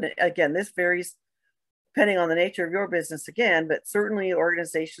and again, this varies depending on the nature of your business again, but certainly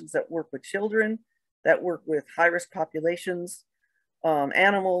organizations that work with children, that work with high-risk populations,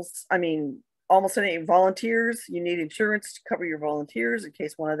 animals, almost any volunteers, you need insurance to cover your volunteers in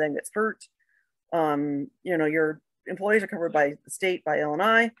case one of them gets hurt. Your employees are covered by the state, by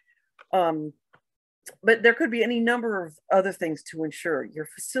L&I. But there could be any number of other things to insure your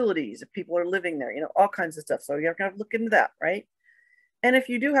facilities, if people are living there, all kinds of stuff. So you have to look into that, right? And if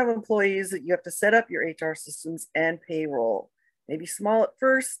you do have employees, that you have to set up your HR systems and payroll, maybe small at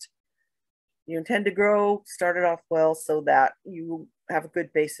first. You intend to grow, start it off well so that you have a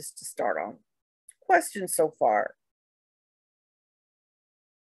good basis to start on. Questions so far?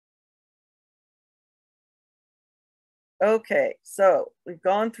 Okay, so we've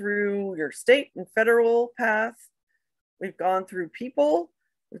gone through your state and federal path. We've gone through people.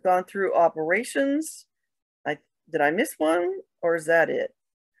 We've gone through operations. Did I miss one, or is that it?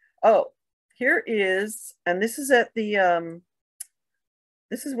 Oh, here is, and this is at the,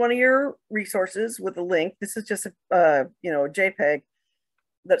 this is one of your resources with a link. This is just a, you know, a JPEG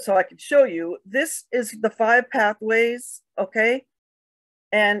that, so I can show you. This is the 5 pathways, okay?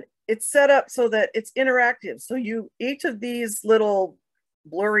 And it's set up so that it's interactive. So each of these little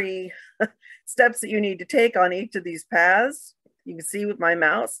blurry steps that you need to take on each of these paths, you can see with my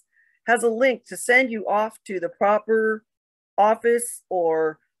mouse, has a link to send you off to the proper office,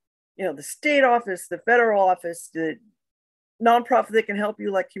 or, you know, the state office, the federal office, the nonprofit that can help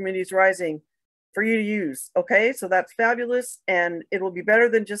you, like Communities Rising, for you to use. Okay, so that's fabulous, and it will be better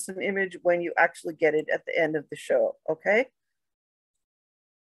than just an image when you actually get it at the end of the show. Okay,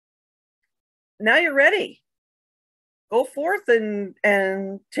 now you're ready. Go forth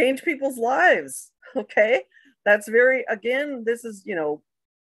and change people's lives. Okay, that's very, again, this is, you know,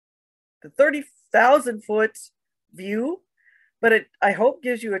 the 30,000 foot view, but it, I hope,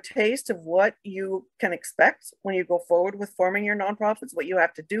 gives you a taste of what you can expect when you go forward with forming your nonprofits, what you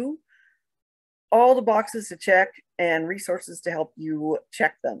have to do, all the boxes to check, and resources to help you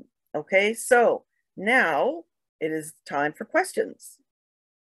check them. Okay, so now it is time for questions.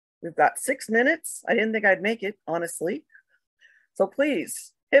 We've got 6 minutes. I didn't think I'd make it, honestly. So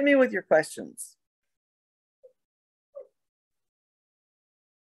please hit me with your questions.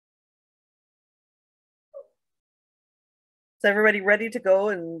 Is everybody ready to go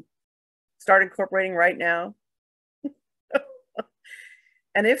and start incorporating right now?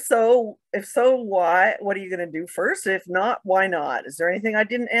 And if so, why? What are you going to do first? If not, why not? Is there anything I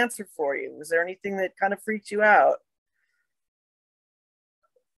didn't answer for you? Was there anything that kind of freaked you out?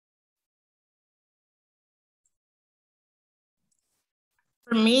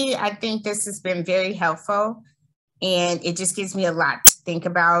 For me, I think this has been very helpful, and it just gives me a lot to think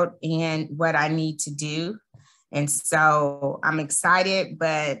about and what I need to do. And so I'm excited,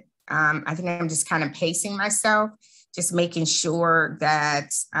 but I think I'm just kind of pacing myself, just making sure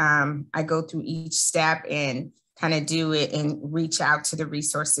that I go through each step and kind of do it and reach out to the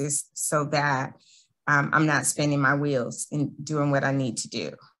resources so that I'm not spinning my wheels and doing what I need to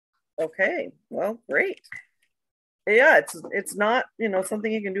do. Okay, well, great. Yeah, it's not, you know,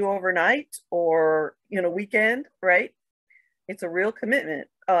 something you can do overnight or, you know, weekend, right? It's a real commitment.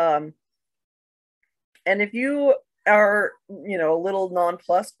 And if you are, you know, a little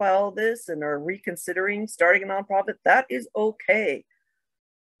nonplussed by all this and are reconsidering starting a nonprofit, that is okay.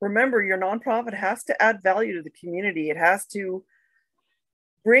 Remember, your nonprofit has to add value to the community. It has to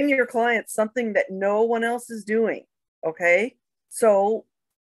bring your clients something that no one else is doing. Okay, so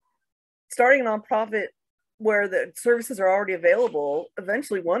starting a nonprofit where the services are already available,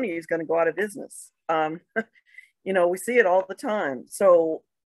 eventually one of you is going to go out of business. You know, we see it all the time. So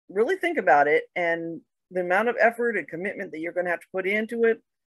really think about it, and the amount of effort and commitment that you're going to have to put into it,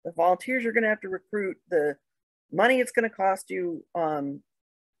 the volunteers you're going to have to recruit, the money it's going to cost you.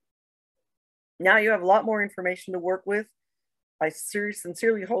 Now you have a lot more information to work with. I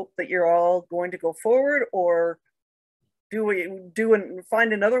sincerely hope that you're all going to go forward or do and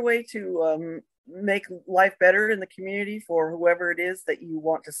find another way to make life better in the community for whoever it is that you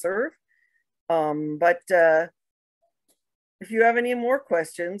want to serve. But if you have any more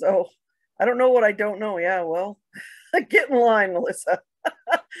questions, oh, I don't know what I don't know. Yeah, well, get in line, Melissa.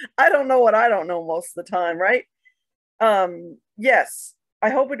 I don't know what I don't know most of the time, right? Yes, I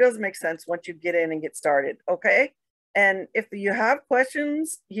hope it does make sense once you get in and get started, okay? And if you have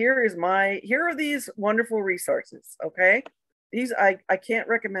questions, here are these wonderful resources, okay? These I can't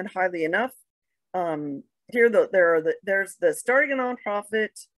recommend highly enough. There's the starting a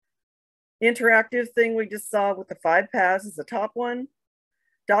nonprofit interactive thing we just saw with the 5 paths is the top one.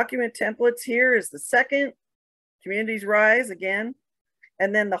 Document templates here is the second. Communities Rise again.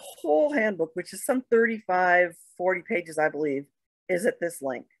 And then the whole handbook, which is some 35, 40 pages, I believe, is at this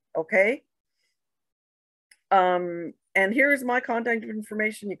link, okay? And here's my contact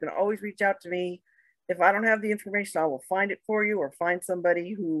information. You can always reach out to me. If I don't have the information, I will find it for you or find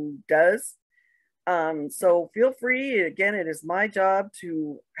somebody who does. So feel free. Again, it is my job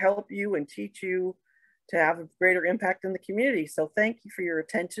to help you and teach you to have a greater impact in the community. So thank you for your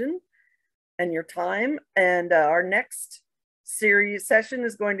attention and your time. And our next series session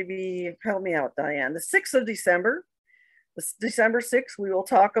is going to be, help me out, Diane, the 6th of December. This December 6th, we will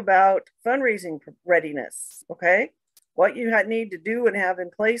talk about fundraising readiness, okay? What you need to do and have in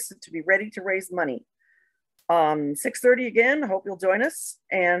place to be ready to raise money. 6:30 again, I hope you'll join us,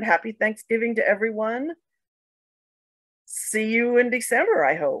 and happy Thanksgiving to everyone. See you in December,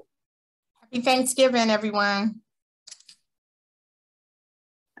 I hope. Happy Thanksgiving, everyone.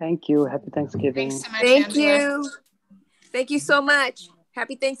 Thank you. Happy Thanksgiving. Thanks so much, Thank Angela. you. Thank you so much.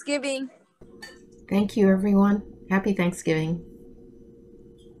 Happy Thanksgiving. Thank you, everyone. Happy Thanksgiving.